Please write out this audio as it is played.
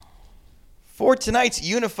For tonight's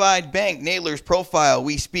Unified Bank Nailers Profile,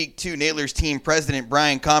 we speak to Nailers team president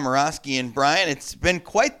Brian Komorowski. And Brian, it's been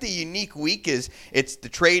quite the unique week as it's the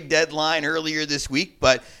trade deadline earlier this week,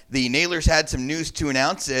 but the Nailers had some news to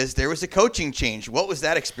announce as there was a coaching change. What was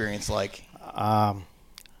that experience like?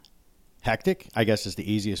 Hectic, I guess is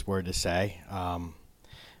the easiest word to say. I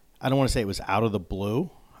don't want to say it was out of the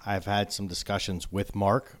blue. I've had some discussions with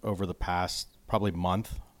Mark over the past probably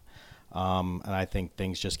month. And I think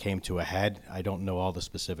things just came to a head. I don't know all the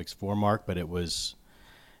specifics for Mark, but it was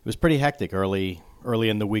pretty hectic early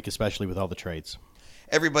in the week, especially with all the trades.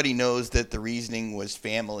 Everybody knows that the reasoning was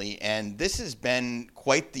family, and this has been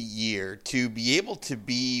quite the year to be able to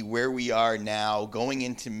be where we are now going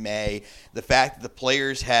into May. The fact that the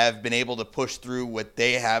players have been able to push through what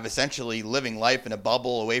they have, essentially living life in a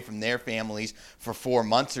bubble away from their families for 4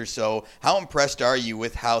 months or so. How impressed are you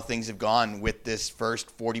with how things have gone with this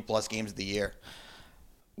first 40-plus games of the year?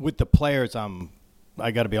 With the players,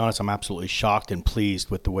 I got to be honest, I'm absolutely shocked and pleased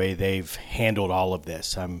with the way they've handled all of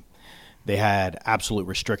this. They had absolute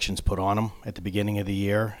restrictions put on them at the beginning of the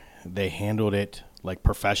year. They handled it like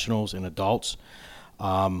professionals and adults,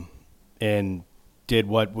 and did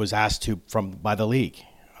what was asked by the league.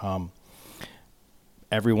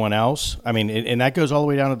 Everyone else, and that goes all the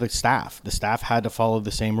way down to the staff. The staff had to follow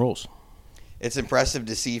the same rules. It's impressive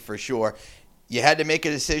to see for sure. You had to make a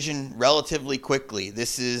decision relatively quickly.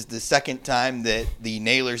 This is the second time that the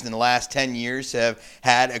Nailers in the last 10 years have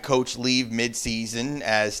had a coach leave midseason,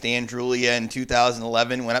 as Stan Drulia in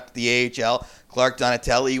 2011 went up to the AHL. Clark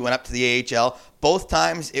Donatelli went up to the AHL. Both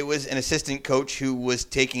times it was an assistant coach who was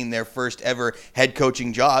taking their first ever head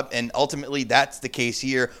coaching job, and ultimately that's the case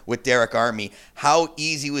here with Derek Army. How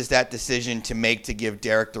easy was that decision to make to give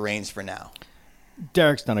Derek the reins for now?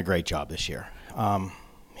 Derek's done a great job this year.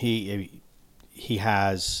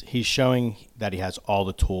 He's showing that he has all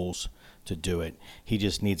the tools to do it. He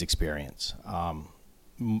just needs experience.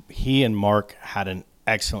 He and Mark had an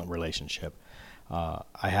excellent relationship.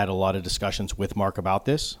 I had a lot of discussions with Mark about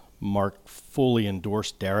this. Mark fully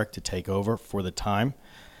endorsed Derek to take over for the time,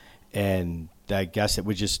 and I guess it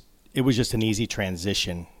was just an easy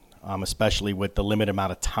transition, especially with the limited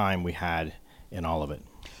amount of time we had in all of it.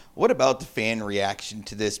 What about the fan reaction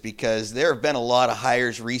to this? Because there have been a lot of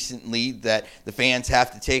hires recently that the fans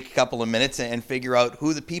have to take a couple of minutes and figure out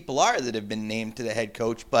who the people are that have been named to the head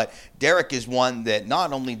coach. But Derek is one that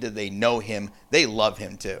not only do they know him, they love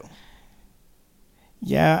him too.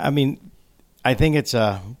 Yeah, I think it's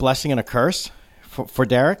a blessing and a curse for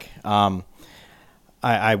Derek.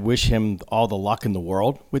 I wish him all the luck in the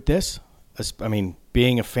world with this.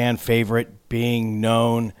 Being a fan favorite, being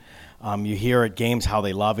known. You hear at games how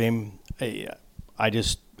they love him.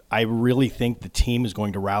 I really think the team is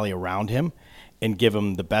going to rally around him and give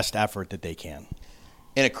him the best effort that they can.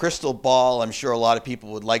 In a crystal ball, I'm sure a lot of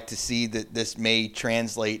people would like to see that this may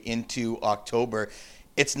translate into October.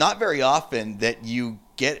 It's not very often that you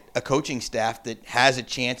get a coaching staff that has a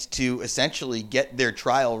chance to essentially get their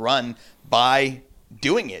trial run by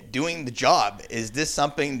doing the job. Is this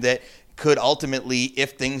something that could ultimately,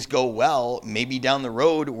 if things go well, maybe down the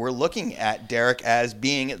road, we're looking at Derek as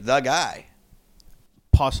being the guy?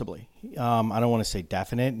 Possibly. I don't want to say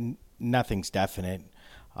definite. Nothing's definite.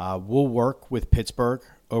 We'll work with Pittsburgh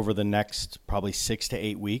over the next probably 6 to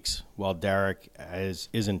 8 weeks while Derek is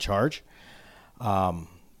in charge. We'll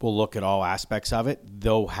look at all aspects of it.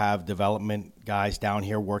 They'll have development guys down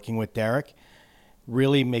here working with Derek,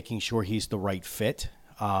 really making sure he's the right fit.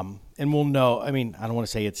 And we'll know, I don't want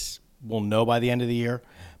to say we'll know by the end of the year,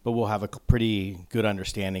 but we'll have a pretty good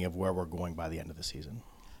understanding of where we're going by the end of the season.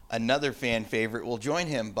 Another fan favorite will join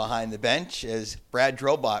him behind the bench as Brad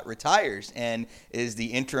Drobot retires and is the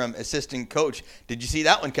interim assistant coach. Did you see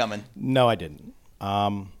that one coming? No, I didn't.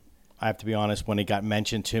 I have to be honest, when it got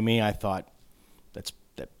mentioned to me, I thought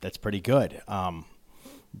that's pretty good.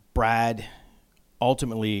 Brad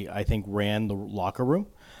ultimately, I think, ran the locker room,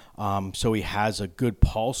 so he has a good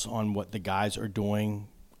pulse on what the guys are doing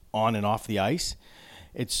on and off the ice.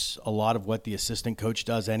 It's a lot of what the assistant coach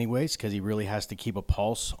does anyways, because he really has to keep a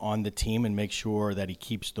pulse on the team and make sure that he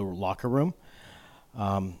keeps the locker room.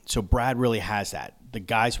 So Brad really has that. The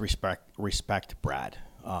guys respect Brad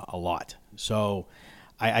a lot. So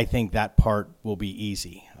I think that part will be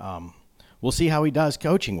easy. We'll see how he does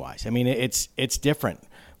coaching-wise. It's different.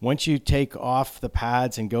 Once you take off the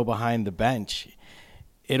pads and go behind the bench,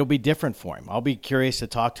 it'll be different for him. I'll be curious to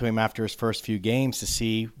talk to him after his first few games to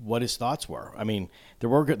see what his thoughts were.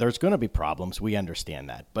 There's going to be problems. We understand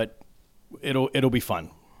that, but it'll be fun.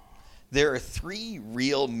 There are three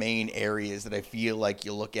real main areas that I feel like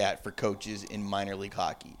you look at for coaches in minor league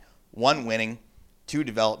hockey. 1, winning. 2,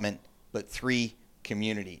 development. but 3,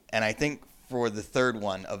 community. And I think for the third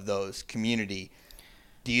one of those, community,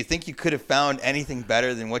 do you think you could have found anything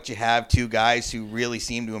better than what you have, 2 guys who really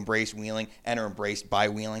seem to embrace Wheeling and are embraced by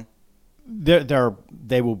Wheeling?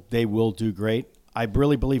 They will do great. I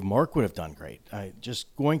really believe Mark would have done great.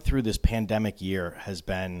 Just going through this pandemic year has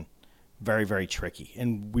been very, very tricky,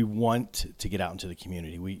 and we want to get out into the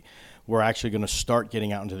community. We're actually going to start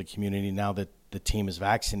getting out into the community now that the team is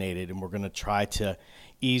vaccinated, and we're going to try to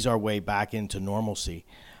ease our way back into normalcy.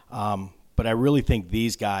 But I really think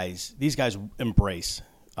these guys embrace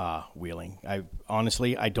Wheeling.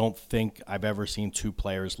 I don't think I've ever seen 2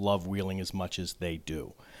 players love Wheeling as much as they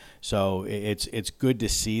do. So it's good to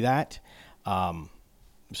see that. So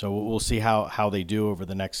we'll see how they do over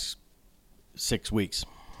the next 6 weeks.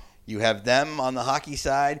 You have them on the hockey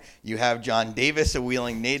side. You have John Davis, a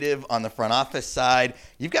Wheeling native, on the front office side.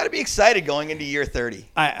 You've got to be excited going into year 30.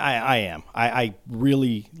 I am. I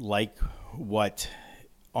really like what,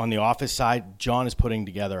 on the office side, John is putting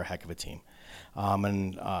together a heck of a team.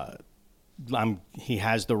 He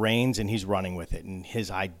has the reins and he's running with it. And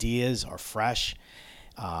his ideas are fresh.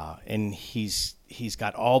 And he's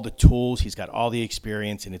got all the tools. He's got all the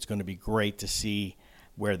experience. And it's going to be great to see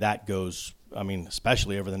where that goes. I mean,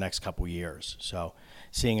 especially over the next couple of years. So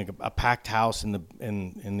seeing a packed house in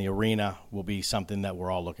the arena will be something that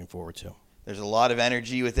we're all looking forward to. There's a lot of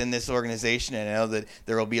energy within this organization, and I know that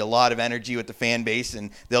there will be a lot of energy with the fan base,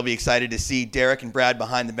 and they'll be excited to see Derek and Brad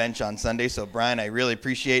behind the bench on Sunday. So, Brian, I really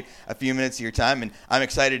appreciate a few minutes of your time, and I'm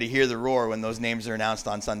excited to hear the roar when those names are announced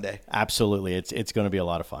on Sunday. Absolutely. It's going to be a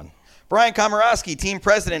lot of fun. Brian Komorowski, team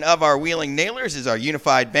president of our Wheeling Nailers, is our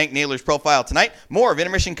Unified Bank Nailers profile tonight. More of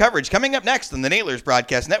intermission coverage coming up next on the Nailers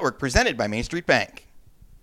Broadcast Network, presented by Main Street Bank.